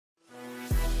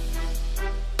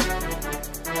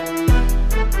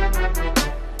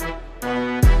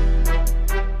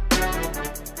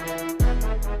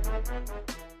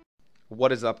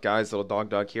What is up, guys? Little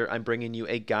Dog here. I'm bringing you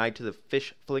a guide to the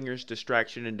Fish Flingers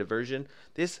distraction and diversion.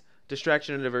 This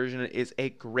distraction and diversion is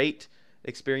a great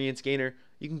experience gainer.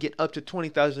 You can get up to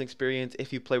 20,000 experience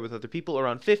if you play with other people,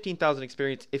 around 15,000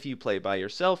 experience if you play by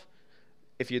yourself,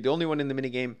 if you're the only one in the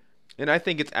minigame. And I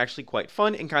think it's actually quite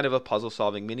fun and kind of a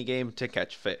puzzle-solving minigame to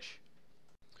catch fish.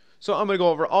 So I'm going to go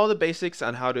over all the basics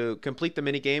on how to complete the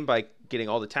minigame by getting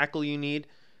all the tackle you need,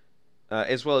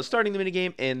 as well as starting the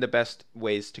minigame and the best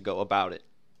ways to go about it.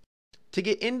 To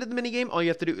get into the minigame, all you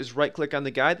have to do is right-click on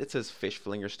the guide that says Fish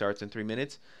Flinger starts in 3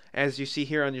 minutes. As you see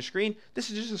here on your screen, this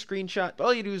is just a screenshot.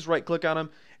 All you do is right-click on him,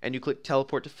 and you click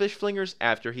Teleport to Fish Flingers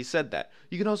after he said that.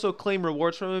 You can also claim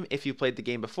rewards from him if you played the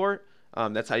game before.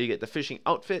 That's how you get the fishing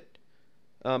outfit.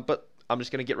 But I'm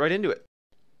just going to get right into it.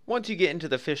 Once you get into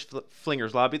the Fish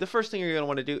Flingers lobby, the first thing you're going to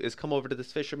want to do is come over to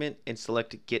this fisherman and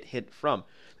select Get Hint From.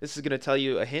 This is going to tell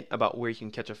you a hint about where you can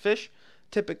catch a fish,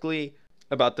 typically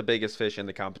about the biggest fish in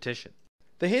the competition.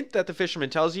 The hint that the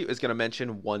fisherman tells you is going to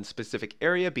mention one specific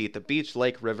area, be it the beach,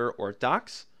 lake, river, or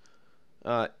docks.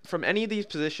 From any of these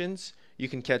positions, you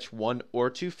can catch 1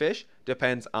 or 2 fish,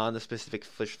 depends on the specific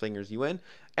fish flingers you in.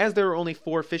 As there are only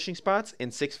 4 fishing spots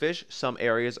and 6 fish, some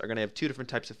areas are going to have 2 different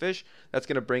types of fish. That's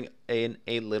going to bring in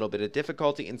a little bit of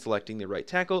difficulty in selecting the right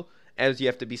tackle, as you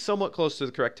have to be somewhat close to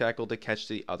the correct tackle to catch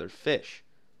the other fish.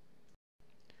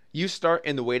 You start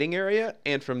in the waiting area,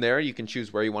 and from there you can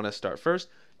choose where you want to start first.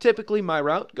 Typically my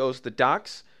route goes the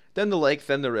docks, then the lake,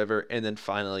 then the river, and then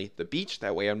finally the beach.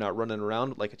 That way I'm not running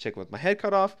around like a chicken with my head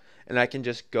cut off, and I can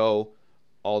just go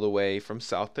all the way from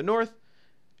south to north,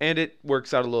 and it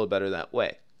works out a little better that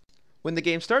way. When the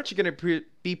game starts, you're going to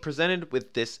be presented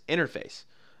with this interface.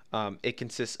 It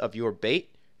consists of your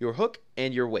bait, your hook,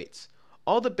 and your weights.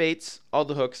 All the baits, all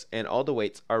the hooks, and all the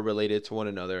weights are related to one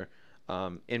another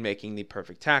in making the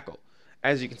perfect tackle.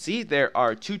 As you can see, there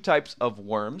are 2 types of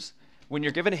worms. When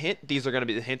you're given a hint, these are going to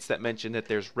be the hints that mention that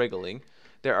there's wriggling.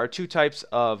 There are 2 types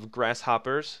of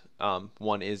grasshoppers.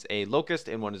 One is a locust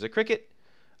and one is a cricket.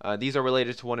 These are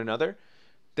related to one another.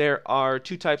 There are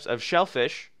 2 types of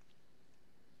shellfish.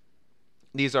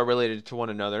 These are related to one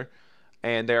another.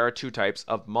 And there are 2 types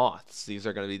of moths. These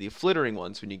are going to be the flittering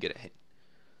ones when you get a hint.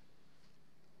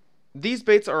 These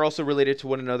baits are also related to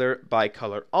one another by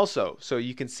color also. So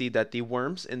you can see that the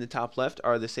worms in the top left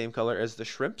are the same color as the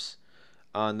shrimps.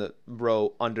 On the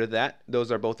row under that,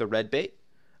 those are both a red bait.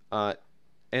 And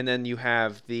then you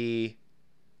have the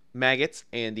maggots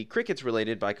and the crickets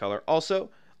related by color also,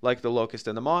 like the locust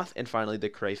and the moth, and finally the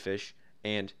crayfish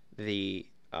and the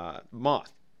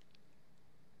moth.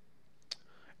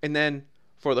 And then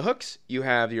for the hooks, you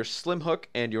have your slim hook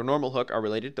and your normal hook are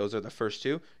related. Those are the first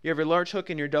 2. You have your large hook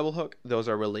and your double hook. Those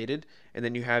are related. And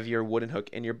then you have your wooden hook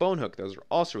and your bone hook. Those are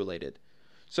also related.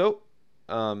 So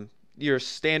your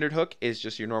standard hook is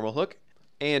just your normal hook.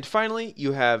 And finally,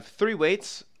 you have 3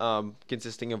 weights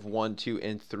consisting of 1, 2,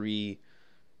 and 3,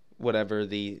 whatever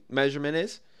the measurement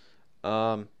is.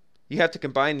 You have to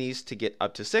combine these to get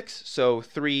up to 6. So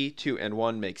 3, 2, and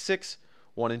 1 make 6.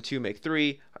 1 and 2 make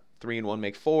 3. 3 and 1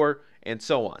 make 4, and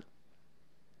so on.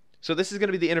 So this is going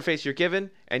to be the interface you're given,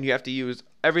 and you have to use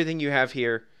everything you have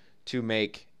here to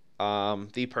make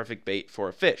the perfect bait for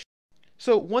a fish.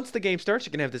 So once the game starts,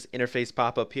 you can have this interface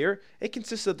pop up here. It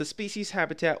consists of the species,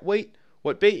 habitat, weight,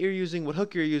 what bait you're using, what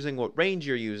hook you're using, what range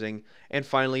you're using, and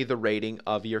finally the rating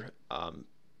of your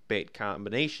bait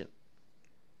combination.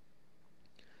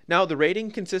 Now the rating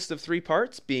consists of 3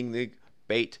 parts, being the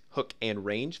bait, hook, and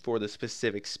range for the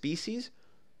specific species.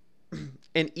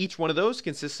 And each one of those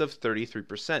consists of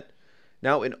 33%.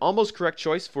 Now an almost correct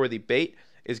choice for the bait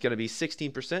is going to be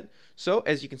 16%. So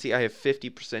as you can see, I have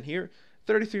 50% here.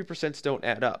 33% don't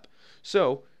add up.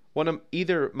 So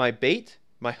either my bait,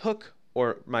 my hook,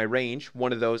 or my range,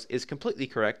 one of those is completely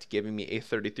correct, giving me a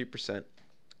 33%.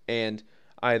 And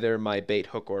either my bait,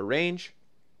 hook, or range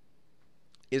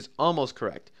is almost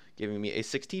correct, giving me a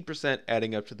 16%,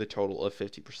 adding up to the total of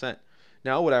 50%.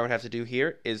 Now what I would have to do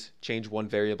here is change one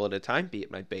variable at a time, be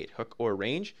it my bait, hook, or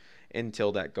range,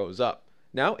 until that goes up.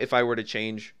 Now if I were to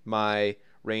change my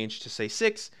range to say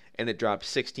 6 and it dropped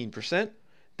 16%,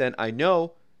 then I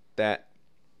know that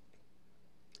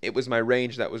it was my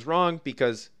range that was wrong,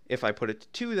 because if I put it to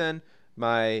 2, then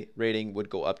my rating would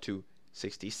go up to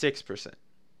 66%.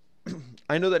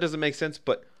 I know that doesn't make sense,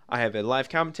 but I have a live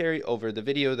commentary over the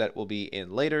video that will be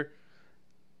in later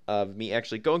of me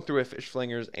actually going through a Fish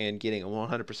Flingers and getting a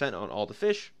 100% on all the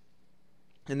fish,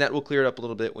 and that will clear it up a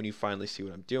little bit when you finally see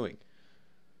what I'm doing.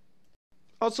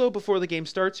 Also, before the game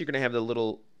starts, you're going to have the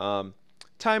little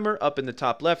timer up in the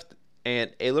top left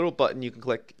and a little button you can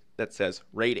click that says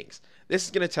ratings. This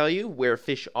is going to tell you where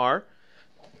fish are,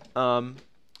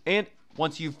 and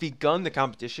Once you've begun the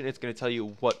competition, it's going to tell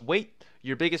you what weight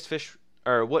your biggest fish,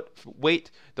 or what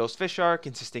weight those fish are,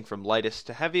 consisting from lightest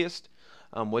to heaviest,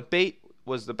 what bait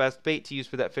was the best bait to use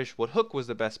for that fish, what hook was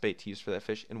the best bait to use for that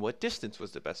fish, and what distance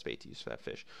was the best bait to use for that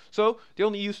fish. So the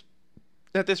only use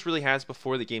that this really has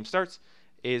before the game starts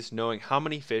is knowing how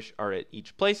many fish are at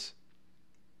each place.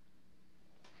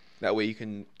 That way you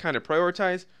can kind of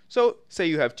prioritize. So say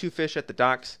you have 2 fish at the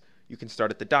docks, you can start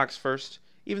at the docks first,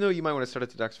 even though you might want to start at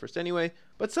the docks first anyway,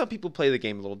 but some people play the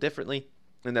game a little differently,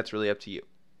 and that's really up to you.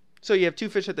 So you have 2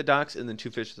 fish at the docks and then 2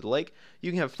 fish at the lake.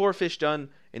 You can have 4 fish done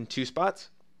in 2 spots,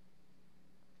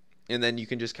 and then you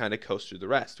can just kind of coast through the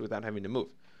rest without having to move.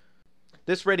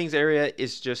 This ratings area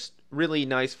is just really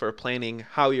nice for planning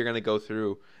how you're going to go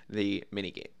through the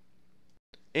minigame.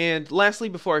 And lastly,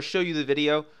 before I show you the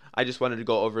video, I just wanted to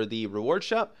go over the reward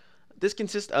shop. This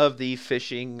consists of the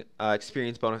fishing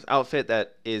experience bonus outfit,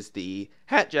 that is the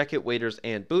hat, jacket, waders,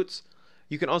 and boots.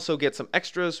 You can also get some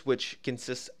extras, which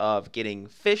consists of getting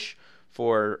fish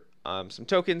for some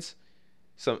tokens,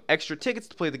 some extra tickets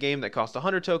to play the game that cost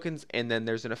 100 tokens, and then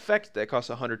there's an effect that costs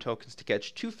 100 tokens to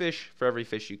catch 2 fish for every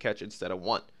fish you catch instead of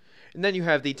 1. And then you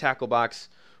have the tackle box,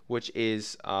 which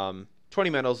is 20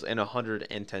 medals and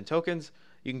 110 tokens.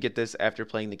 You can get this after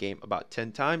playing the game about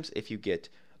 10 times if you get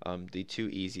the 2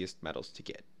 easiest medals to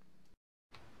get.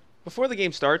 Before the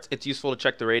game starts, it's useful to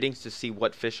check the ratings to see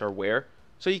what fish are where.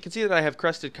 So you can see that I have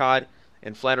crested cod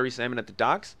and flattery salmon at the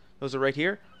docks. Those are right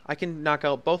here. I can knock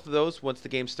out both of those once the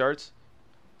game starts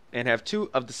and have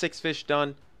 2 of the 6 fish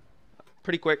done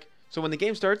pretty quick. So when the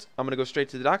game starts, I'm going to go straight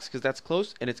to the docks because that's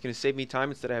close and it's going to save me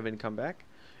time instead of having to come back.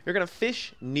 You're going to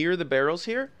fish near the barrels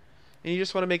here, and you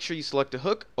just want to make sure you select a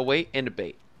hook, a weight, and a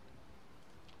bait.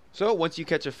 So once you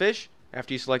catch a fish,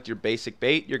 after you select your basic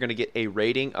bait, you're going to get a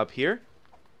rating up here.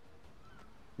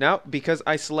 Now, because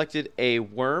I selected a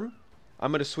worm,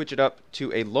 I'm going to switch it up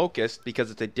to a locust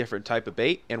because it's a different type of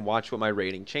bait, and watch what my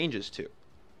rating changes to.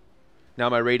 Now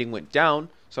my rating went down,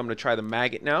 so I'm going to try the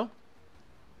maggot now.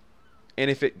 And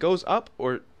if it goes up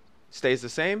or stays the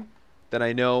same, then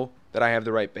I know that I have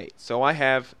the right bait. So I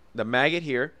have the maggot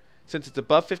here. Since it's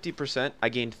above 50%, I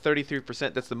gained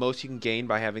 33%. That's the most you can gain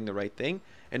by having the right thing.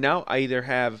 And now I either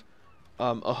have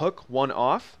a hook 1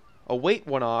 off, a weight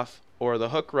 1 off, or the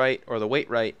hook right or the weight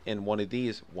right, and one of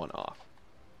these 1 off.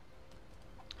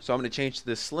 So I'm going to change to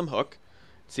this slim hook,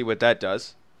 see what that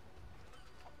does.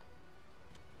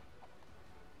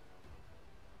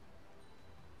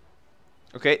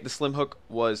 Okay, the slim hook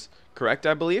was correct,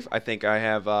 I believe. I think I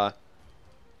have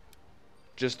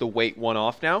just the weight 1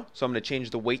 off now. So I'm going to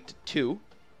change the weight to 2,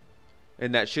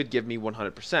 and that should give me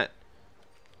 100%.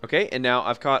 Okay, and now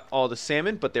I've caught all the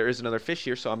salmon, but there is another fish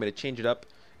here, so I'm going to change it up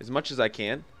as much as I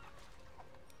can.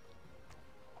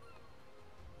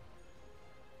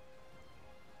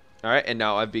 Alright, and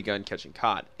now I've begun catching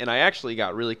cod. And I actually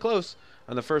got really close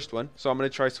on the first one, so I'm going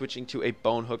to try switching to a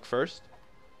bone hook first.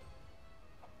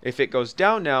 If it goes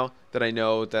down now, then I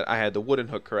know that I had the wooden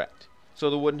hook correct. So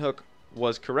the wooden hook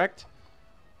was correct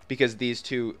because these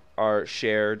two are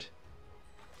shared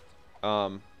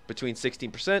between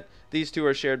 16%. These two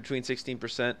are shared between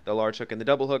 16%, the large hook and the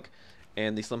double hook,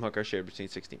 and the slim hook are shared between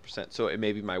 16%. So it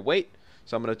may be my weight.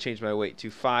 So I'm going to change my weight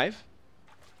to 5.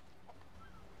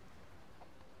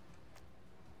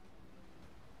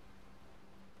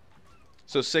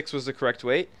 So 6 was the correct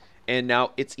weight. And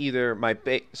now it's either my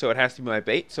bait, so it has to be my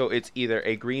bait. So it's either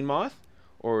a green moth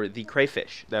or the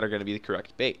crayfish that are going to be the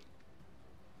correct bait.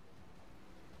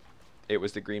 It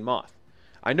was the green moth.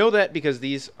 I know that because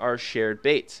these are shared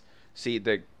baits. See,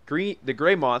 the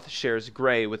gray moth shares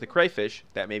gray with the crayfish.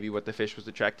 That may be what the fish was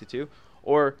attracted to.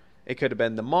 Or it could have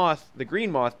been the moth, the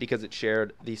green moth, because it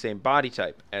shared the same body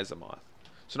type as a moth.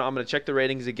 So now I'm going to check the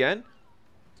ratings again.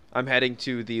 I'm heading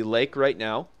to the lake right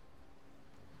now.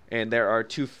 And there are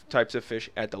 2 types of fish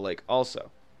at the lake also.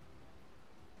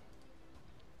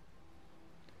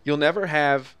 You'll never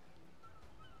have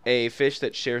a fish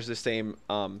that shares the same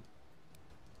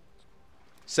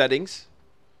settings.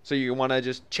 So you want to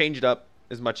just change it up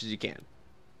as much as you can.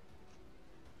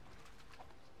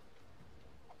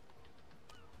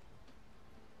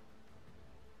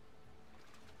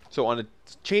 So on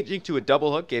changing to a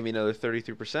double hook gave me another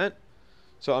 33%.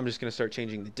 So I'm just going to start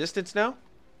changing the distance now.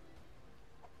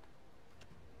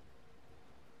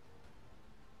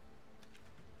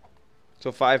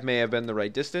 So 5 may have been the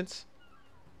right distance.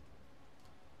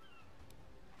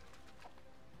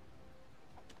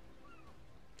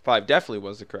 Five definitely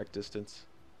was the correct distance.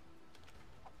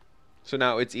 So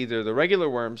now it's either the regular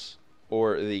worms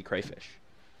or the crayfish.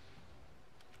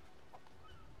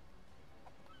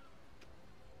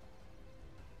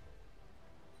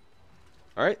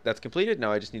 Alright, that's completed.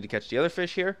 Now I just need to catch the other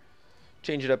fish here.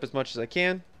 Change it up as much as I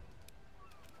can.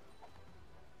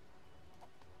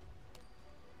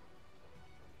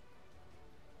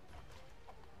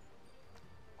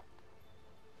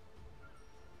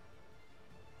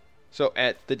 So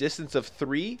at the distance of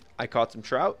 3, I caught some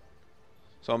trout.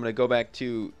 So I'm going to go back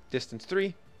to distance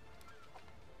 3.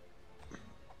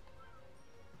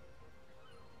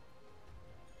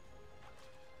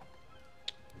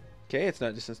 Okay, it's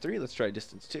not distance 3. Let's try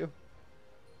distance 2.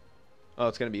 Oh,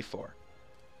 it's going to be 4.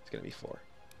 It's going to be 4.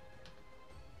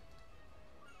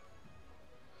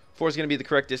 4 is going to be the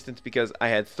correct distance because I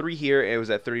had 3 here. It was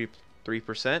at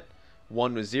 33%.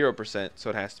 1 was 0%, so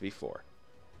it has to be 4.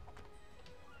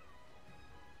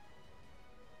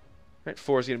 Right,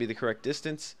 4 is going to be the correct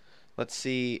distance. Let's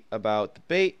see about the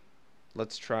bait.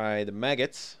 Let's try the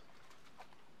maggots.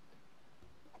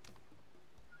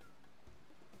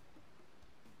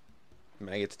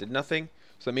 Maggots did nothing,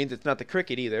 so that means it's not the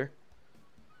cricket either.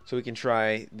 So we can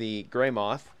try the gray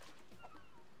moth.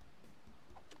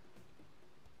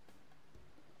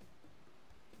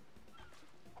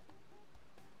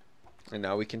 And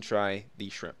now we can try the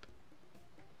shrimp.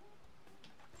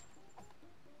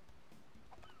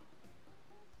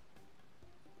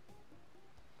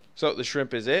 So the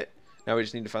shrimp is it. Now we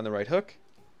just need to find the right hook.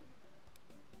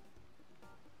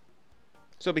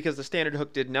 So because the standard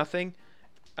hook did nothing,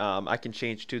 I can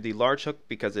change to the large hook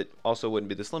because it also wouldn't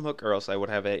be the slim hook, or else I would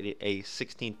have a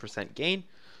 16% gain.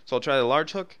 So I'll try the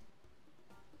large hook.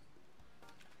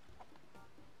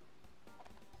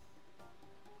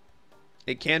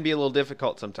 It can be a little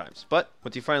difficult sometimes, but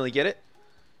once you finally get it,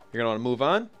 you're going to want to move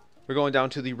on. We're going down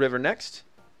to the river next.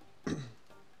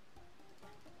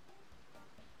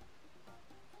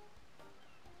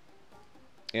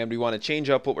 And we want to change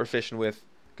up what we're fishing with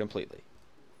completely.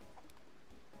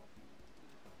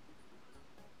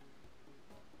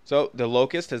 So the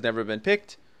locust has never been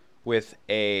picked with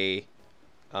a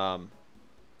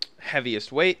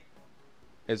heaviest weight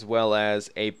as well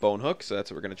as a bone hook. So that's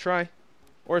what we're going to try.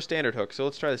 Or a standard hook. So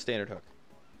let's try the standard hook.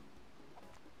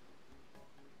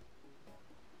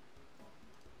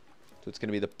 So it's going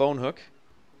to be the bone hook.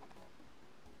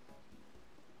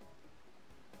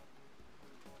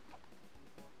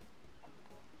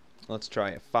 Let's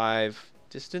try a 5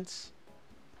 distance.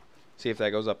 See if that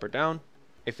goes up or down.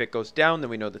 If it goes down, then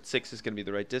we know that 6 is going to be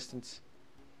the right distance.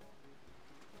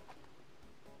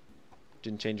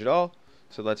 Didn't change at all.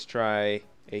 So let's try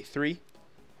a 3.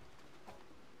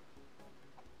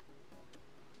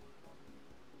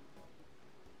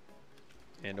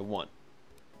 And a 1.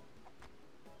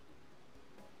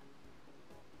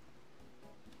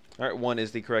 Alright, 1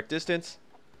 is the correct distance.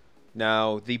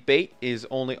 Now, the bait is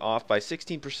only off by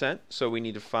 16%, so we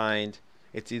need to find,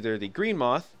 it's either the green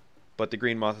moth, but the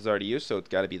green moth is already used, so it's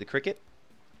got to be the cricket.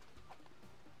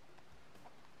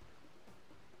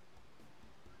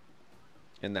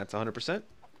 And that's 100%.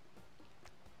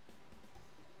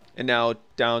 And now,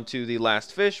 down to the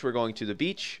last fish, we're going to the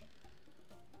beach.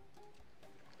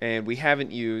 And we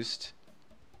haven't used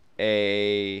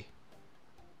a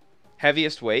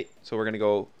heaviest weight, so we're going to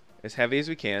go as heavy as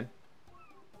we can.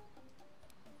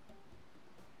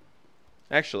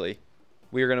 Actually,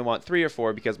 we are going to want 3 or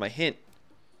 4 because my hint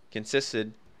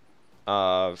consisted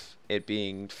of it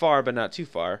being far but not too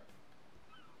far.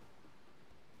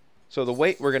 So the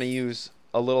weight we're going to use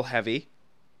a little heavy.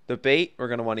 The bait we're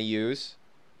going to want to use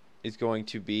is going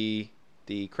to be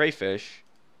the crayfish.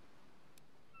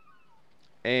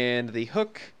 And the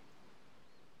hook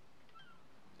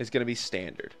is going to be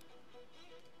standard.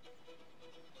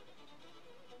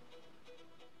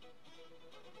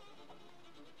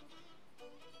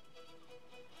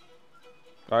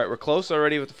 Alright, we're close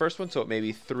already with the first one, so it may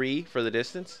be 3 for the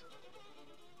distance.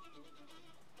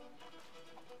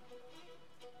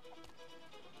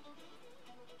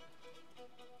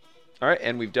 Alright,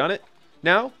 and we've done it.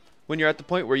 Now, when you're at the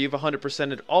point where you've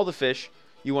 100%ed all the fish,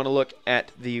 you want to look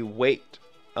at the weight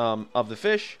of the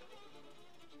fish.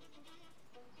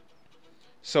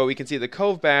 So we can see the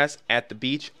cove bass at the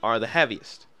beach are the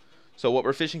heaviest. So what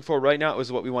we're fishing for right now is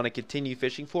what we want to continue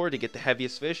fishing for to get the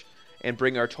heaviest fish and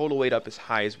bring our total weight up as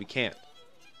high as we can.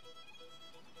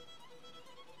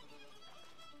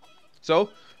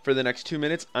 So for the next 2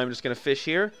 minutes, I'm just going to fish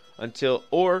here until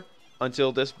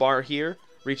this bar here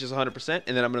reaches 100%,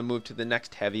 and then I'm going to move to the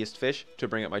next heaviest fish to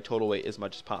bring up my total weight as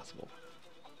much as possible.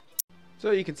 So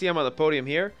you can see I'm on the podium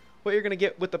here. What you're going to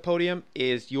get with the podium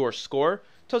is your score.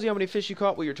 It tells you how many fish you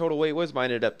caught, what your total weight was. Mine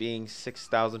ended up being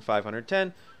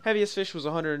 6,510. Heaviest fish was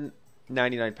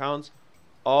 199 pounds.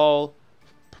 All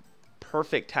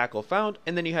perfect tackle found.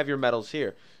 And then you have your medals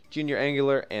here. Junior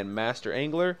angler and master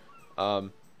angler.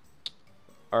 are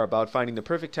about finding the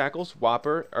perfect tackles,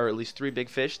 whopper, or at least 3 big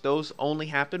fish. Those only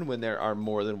happen when there are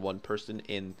more than 1 person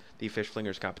in the Fish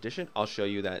Flingers competition. I'll show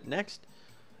you that next.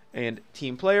 And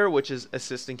team player, which is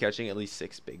assisting catching at least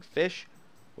 6 big fish,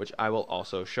 which I will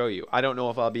also show you. I don't know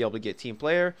if I'll be able to get team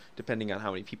player, depending on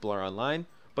how many people are online,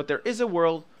 but there is a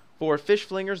world for Fish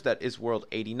Flingers that is World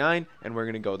 89, and we're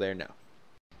going to go there now.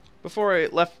 Before I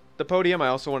left the podium, I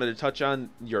also wanted to touch on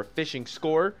your fishing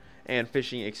score and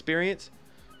fishing experience.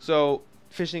 So,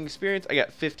 fishing experience, I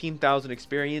got 15,000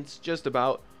 experience just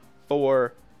about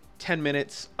for 10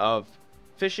 minutes of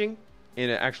fishing in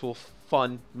an actual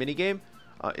fun minigame.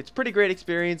 It's pretty great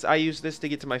experience. I use this to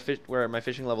get to my fish where my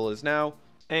fishing level is now,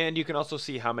 and you can also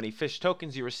see how many fish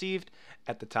tokens you received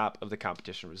at the top of the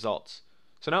competition results.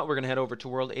 So now we're going to head over to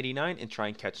World 89 and try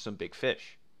and catch some big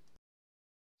fish.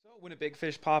 So when a big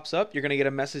fish pops up, you're going to get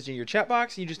a message in your chat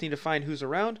box. You just need to find who's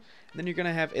around, and then you're going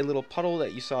to have a little puddle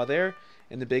that you saw there,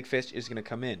 and the big fish is going to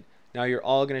come in. Now you're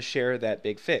all going to share that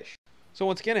big fish. So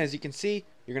once again, as you can see,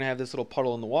 you're going to have this little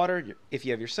puddle in the water. If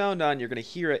you have your sound on, you're going to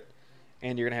hear it,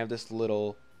 and you're going to have this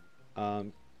little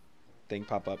thing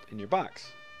pop up in your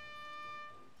box.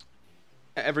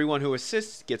 Everyone who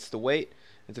assists gets the weight.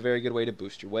 It's a very good way to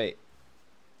boost your weight.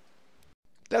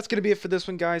 That's going to be it for this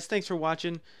one, guys. Thanks for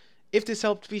watching. If this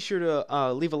helped, be sure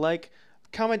to leave a like.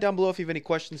 Comment down below if you have any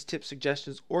questions, tips,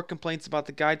 suggestions, or complaints about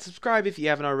the guide. Subscribe if you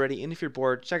haven't already, and if you're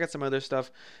bored, check out some other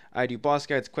stuff. I do boss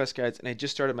guides, quest guides, and I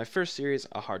just started my first series,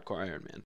 A Hardcore Iron Man.